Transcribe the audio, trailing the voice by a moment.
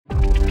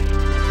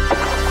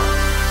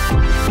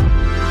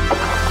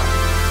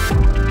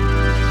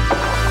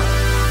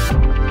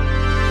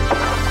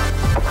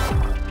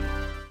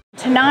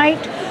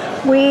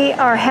Tonight we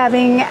are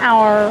having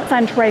our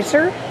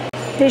fundraiser.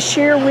 This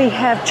year we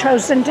have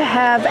chosen to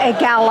have a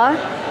gala.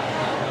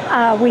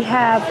 We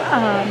have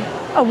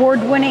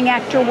award-winning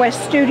actor Wes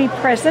Studi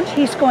present.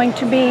 He's going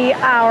to be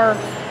our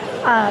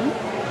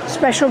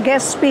special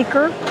guest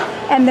speaker.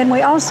 And then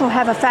we also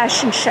have a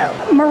fashion show.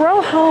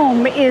 Murrow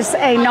Home is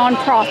a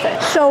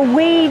nonprofit, so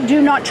we do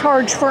not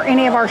charge for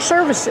any of our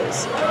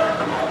services.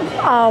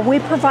 We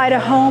provide a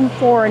home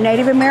for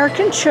Native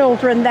American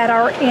children that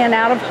are in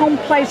out-of-home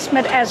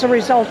placement as a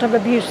result of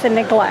abuse and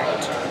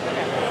neglect.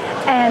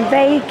 And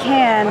they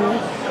can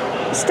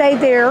stay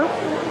there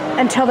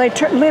until they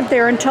live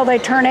there until they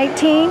turn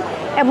 18.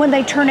 And when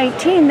they turn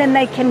 18, then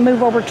they can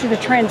move over to the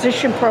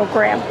transition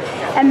program.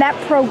 And that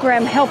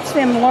program helps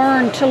them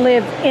learn to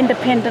live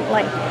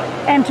independently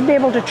and to be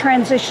able to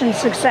transition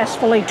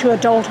successfully to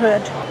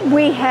adulthood.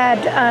 We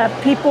had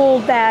people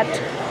that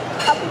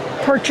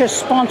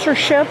purchase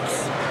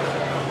sponsorships,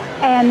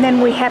 and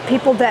then we have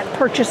people that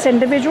purchase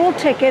individual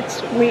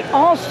tickets. We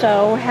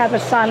also have a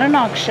silent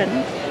auction,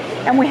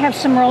 and we have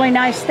some really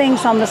nice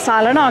things on the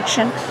silent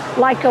auction,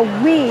 like a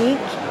week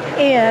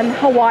in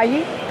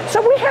Hawaii.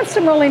 So we have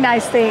some really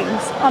nice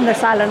things on the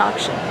silent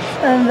auction.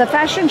 And the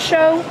fashion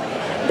show,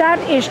 that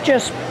is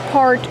just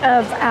part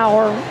of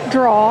our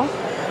draw,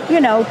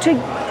 you know, to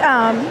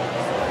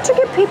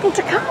get people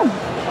to come.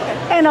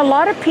 And a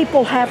lot of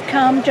people have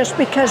come just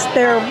because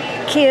their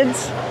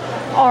kids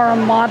are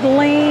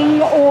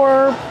modeling,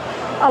 or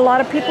a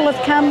lot of people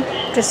have come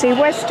to see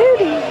Wes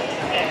Studi.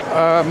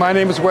 My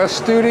name is Wes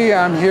Studi.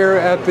 I'm here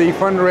at the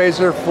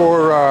fundraiser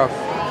for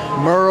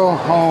Murrow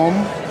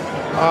Home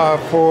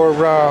for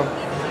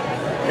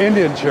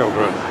Indian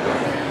children.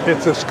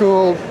 It's a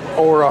school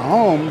or a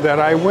home that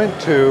I went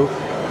to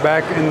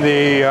back in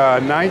the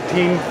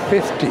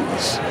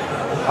 1950s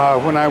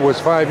when I was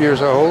 5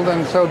 years old,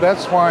 and so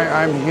that's why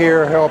I'm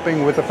here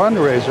helping with the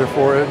fundraiser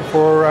for it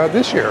for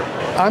this year.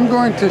 I'm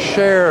going to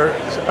share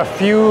a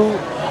few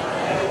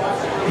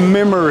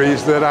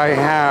memories that I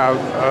have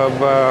of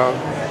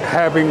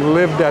having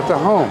lived at the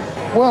home.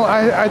 Well,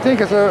 I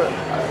think it's a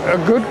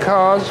good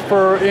cause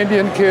for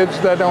Indian kids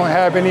that don't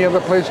have any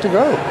other place to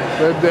go.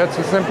 That's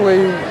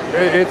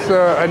it's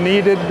a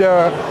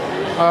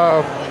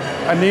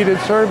needed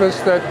service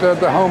that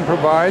the home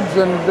provides,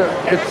 and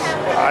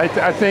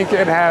I think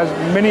it has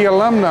many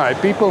alumni.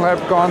 People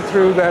have gone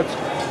through that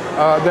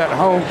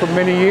home for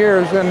many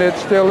years, and it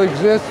still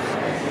exists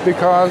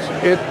because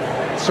it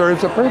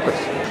serves a purpose.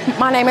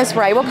 My name is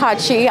Ray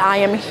Wakachi. I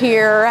am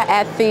here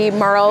at the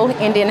Murrow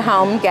Indian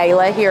Home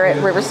Gala here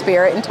at River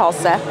Spirit in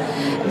Tulsa.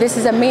 This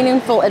is a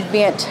meaningful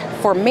event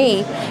for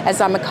me, as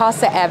I'm a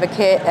CASA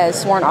advocate, a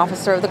sworn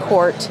officer of the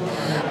court,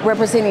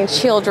 representing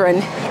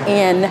children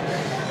in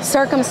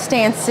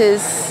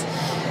circumstances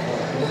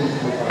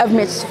of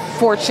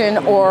misfortune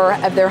or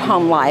of their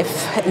home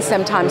life. And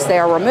sometimes they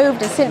are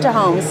removed and sent to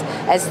homes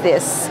as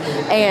this,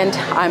 and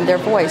I'm their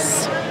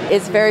voice.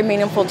 It's very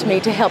meaningful to me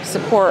to help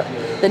support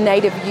the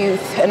Native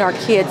youth and our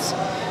kids,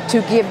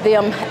 to give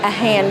them a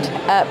hand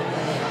up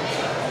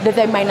that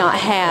they may not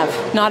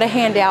have. Not a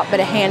handout, but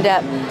a hand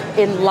up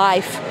in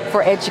life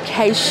for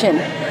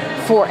education,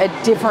 for a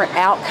different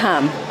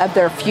outcome of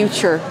their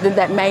future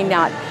that may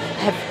not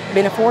have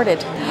been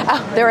afforded.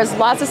 Oh, there is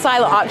lots of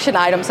silent auction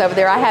items over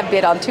there. I have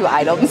bid on 2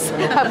 items.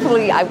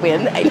 Hopefully I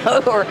win,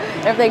 or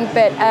everything.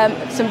 But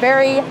some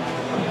very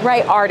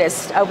great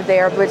artists over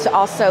there, which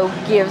also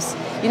gives,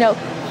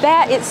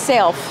 that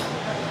itself.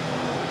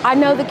 I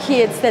know the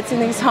kids that's in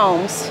these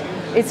homes,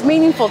 it's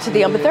meaningful to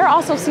them, but they're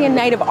also seeing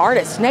Native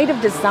artists,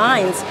 Native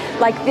designs,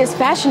 like this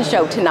fashion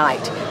show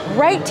tonight.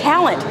 Great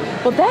talent.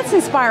 Well, that's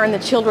inspiring the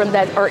children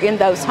that are in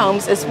those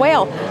homes as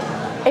well,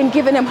 and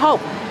giving them hope,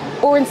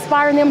 or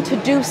inspiring them to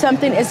do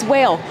something as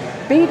well.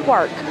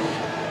 Beadwork,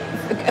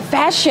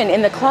 fashion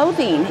in the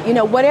clothing,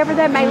 whatever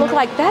that may look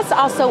like, that's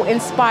also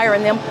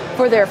inspiring them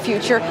for their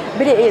future.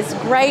 But it is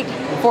great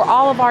for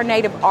all of our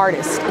Native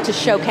artists to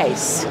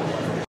showcase.